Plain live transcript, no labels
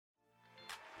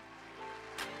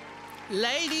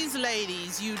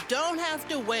Ladies, you don't have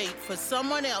to wait for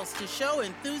someone else to show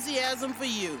enthusiasm for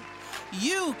you.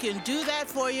 You can do that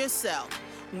for yourself.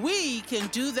 We can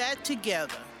do that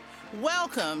together.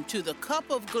 Welcome to the Cup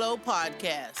of Glow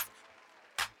podcast.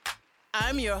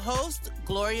 I'm your host,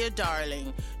 Gloria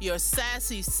Darling, your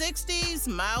sassy 60s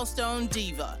milestone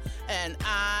diva, and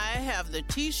I have the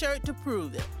t-shirt to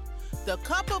prove it. The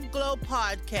Cup of Glow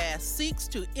podcast seeks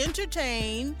to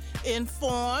entertain,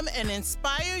 inform, and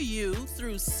inspire you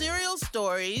through serial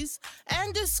stories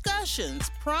and discussions,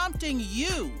 prompting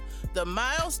you, the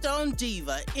milestone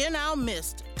diva in our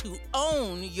midst, to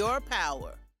own your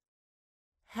power.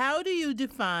 How do you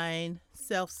define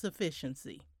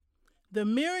self-sufficiency? The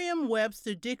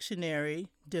Merriam-Webster Dictionary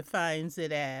defines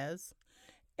it as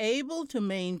able to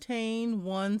maintain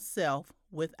oneself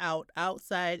without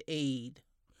outside aid,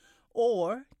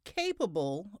 or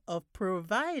capable of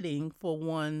providing for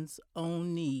one's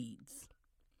own needs.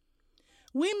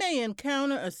 We may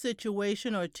encounter a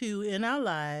situation or two in our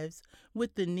lives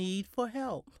with the need for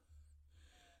help.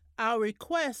 Our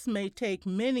requests may take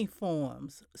many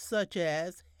forms, such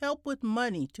as help with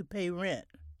money to pay rent,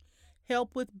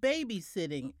 help with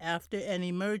babysitting after an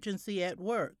emergency at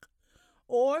work,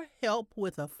 or help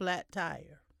with a flat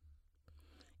tire.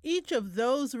 Each of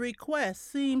those requests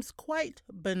seems quite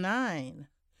benign,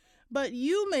 but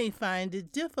you may find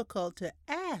it difficult to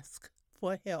ask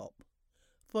for help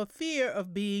for fear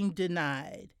of being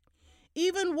denied.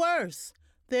 Even worse,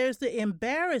 there's the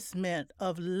embarrassment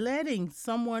of letting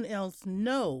someone else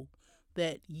know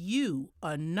that you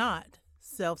are not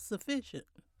self-sufficient.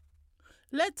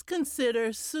 Let's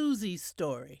consider Susie's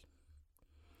story.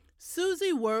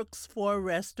 Susie works for a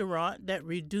restaurant that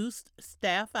reduced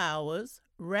staff hours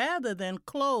rather than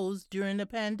closed during the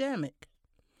pandemic.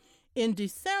 In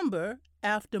December,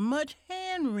 after much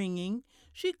hand-wringing,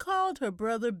 she called her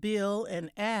brother Bill and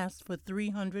asked for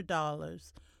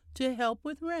 $300 to help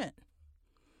with rent.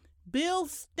 Bill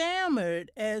stammered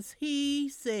as he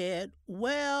said,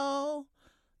 Before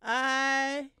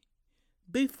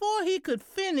he could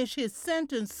finish his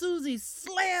sentence, Susie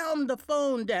slammed the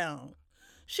phone down.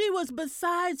 She was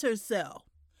beside herself.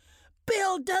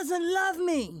 "Bill doesn't love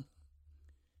me,"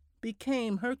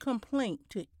 became her complaint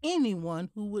to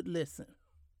anyone who would listen.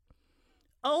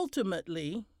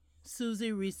 Ultimately,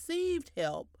 Susie received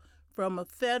help from a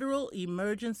federal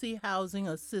emergency housing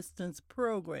assistance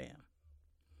program.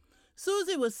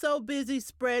 Susie was so busy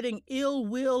spreading ill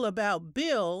will about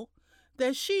Bill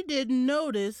that she didn't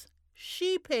notice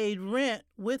she paid rent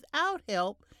without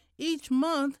help each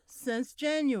month since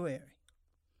January.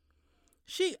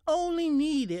 She only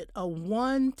needed a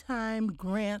one-time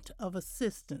grant of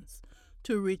assistance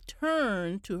to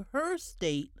return to her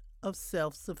state of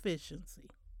self-sufficiency.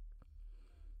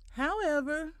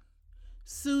 However,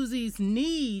 Susie's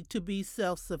need to be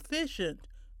self-sufficient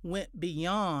went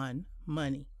beyond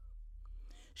money.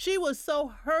 She was so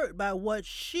hurt by what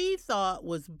she thought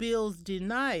was Bill's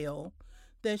denial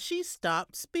that she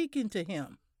stopped speaking to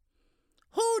him.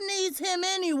 Who needs him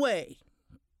anyway?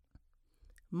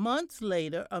 Months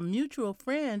later, a mutual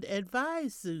friend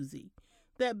advised Susie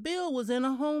that Bill was in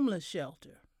a homeless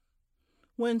shelter.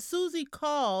 When Susie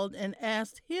called and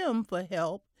asked him for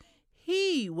help,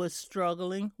 he was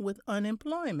struggling with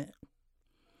unemployment.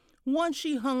 Once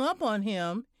she hung up on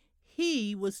him,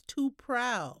 he was too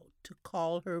proud to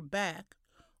call her back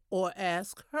or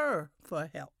ask her for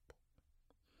help.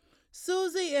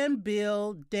 Susie and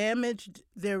Bill damaged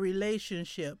their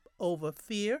relationship over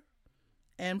fear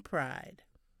and pride.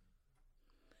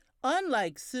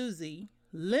 Unlike Susie,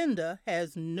 Linda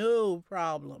has no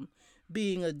problem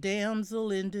being a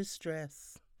damsel in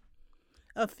distress.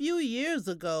 A few years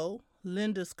ago,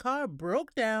 Linda's car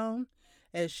broke down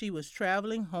as she was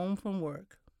traveling home from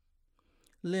work.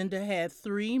 Linda had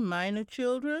 3 minor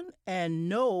children and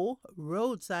no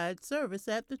roadside service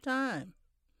at the time.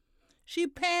 She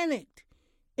panicked.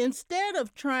 Instead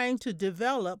of trying to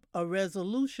develop a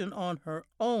resolution on her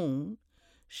own,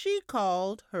 she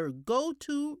called her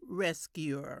go-to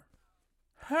rescuer,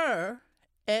 her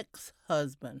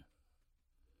ex-husband.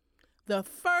 The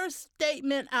first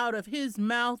statement out of his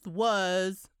mouth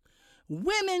was,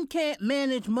 "Women can't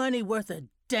manage money worth a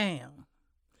damn."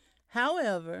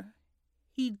 However,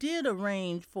 he did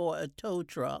arrange for a tow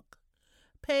truck,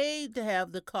 paid to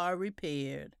have the car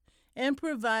repaired, and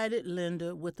provided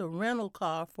Linda with a rental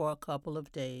car for a couple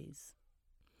of days.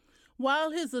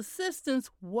 While his assistance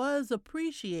was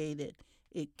appreciated,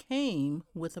 it came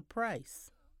with a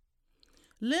price.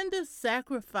 Linda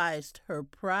sacrificed her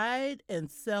pride and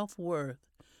self-worth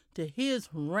to his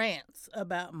rants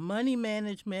about money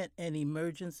management and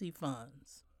emergency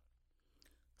funds.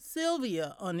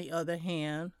 Sylvia, on the other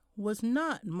hand, was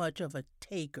not much of a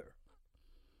taker.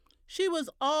 She was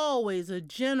always a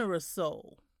generous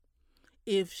soul.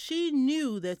 If she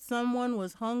knew that someone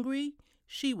was hungry,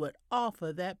 she would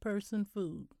offer that person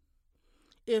food.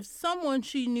 If someone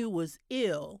she knew was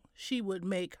ill, she would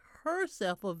make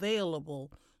herself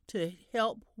available to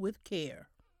help with care.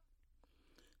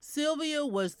 Sylvia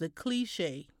was the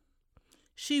cliche.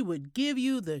 She would give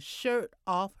you the shirt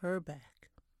off her back.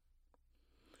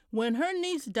 When her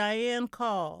niece Diane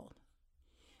called,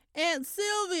 "Aunt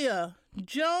Sylvia,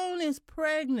 Joan is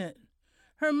pregnant.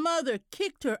 Her mother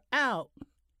kicked her out.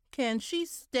 Can she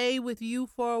stay with you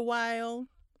for a while?"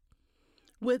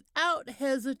 Without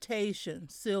hesitation,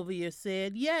 Sylvia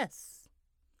said, "Yes,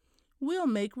 we'll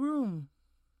make room."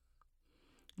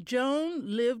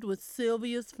 Joan lived with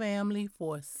Sylvia's family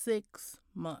for 6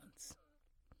 months.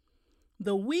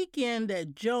 The weekend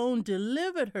that Joan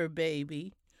delivered her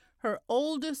baby, her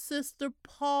older sister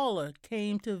Paula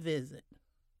came to visit.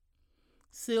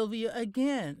 Sylvia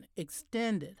again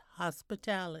extended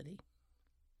hospitality.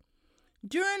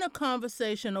 During a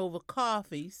conversation over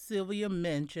coffee, Sylvia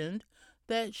mentioned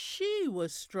that she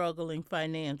was struggling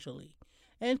financially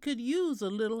and could use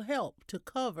a little help to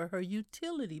cover her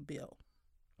utility bill.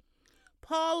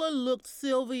 Paula looked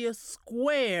Sylvia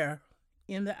square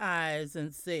in the eyes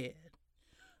and said,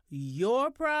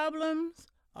 "Your problems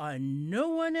are no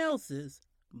one else's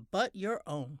but your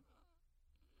own."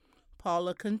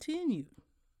 Paula continued,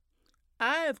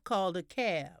 "I've called a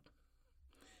cab.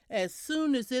 As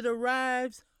soon as it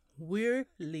arrives, we're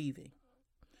leaving.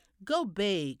 Go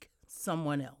beg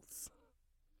someone else."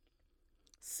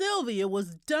 Sylvia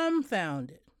was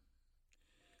dumbfounded.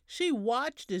 She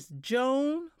watched as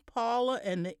Joan, Paula,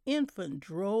 and the infant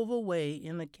drove away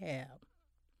in the cab.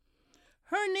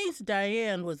 Her niece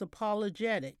Diane was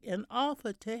apologetic and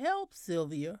offered to help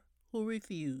Sylvia, who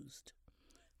refused.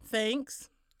 "Thanks,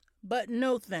 but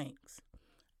no thanks.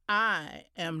 I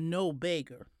am no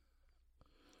beggar."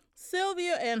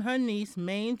 Sylvia and her niece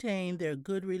maintained their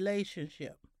good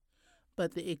relationship,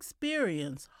 but the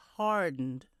experience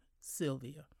hardened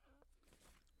Sylvia.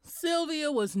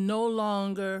 Sylvia was no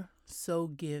longer so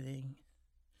giving.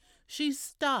 She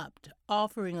stopped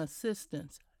offering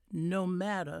assistance, no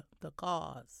matter the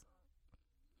cause.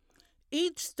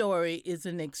 Each story is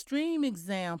an extreme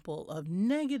example of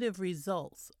negative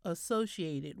results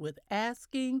associated with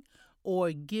asking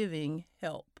or giving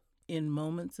help in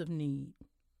moments of need.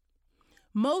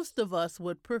 Most of us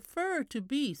would prefer to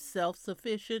be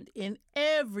self-sufficient in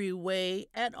every way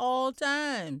at all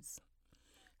times.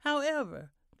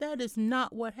 However, that is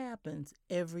not what happens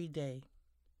every day.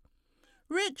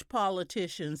 Rich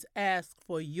politicians ask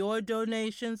for your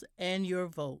donations and your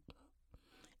vote.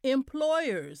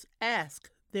 Employers ask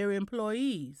their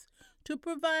employees to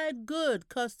provide good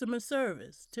customer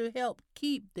service to help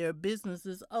keep their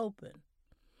businesses open.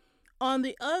 On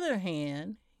the other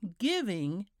hand,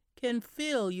 giving can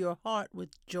fill your heart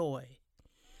with joy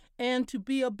and to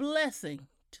be a blessing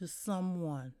to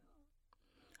someone.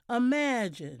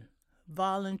 Imagine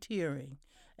volunteering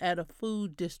at a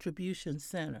food distribution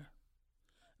center,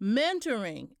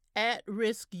 mentoring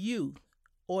at-risk youth,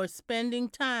 or spending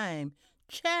time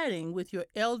chatting with your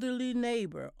elderly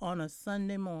neighbor on a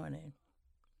Sunday morning.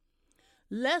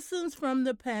 Lessons from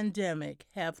the pandemic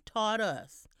have taught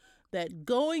us that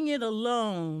going it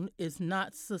alone is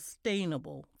not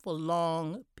sustainable for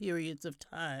long periods of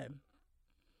time.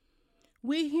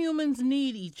 We humans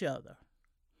need each other.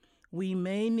 We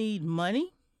may need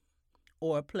money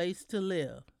or a place to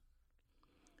live.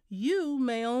 You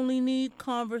may only need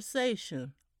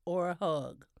conversation or a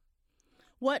hug.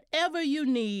 Whatever you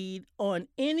need on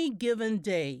any given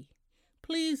day,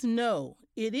 please know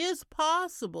it is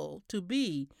possible to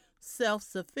be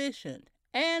self-sufficient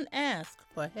and ask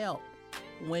for help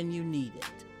when you need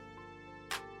it.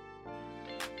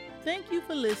 Thank you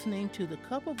for listening to the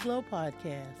Cup of Glow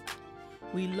podcast.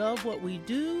 We love what we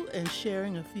do and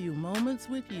sharing a few moments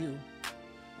with you.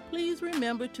 Please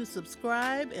remember to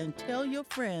subscribe and tell your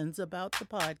friends about the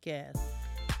podcast.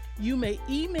 You may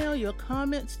email your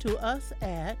comments to us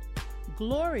at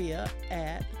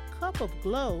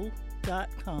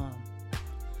gloria@cupofglow.com.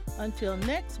 Until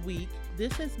next week,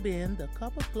 this has been the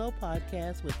Cup of Glow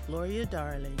podcast with Gloria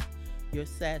Darling, your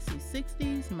sassy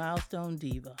 60s milestone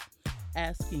diva,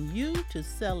 asking you to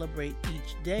celebrate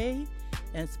each day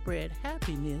and spread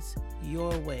happiness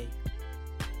your way.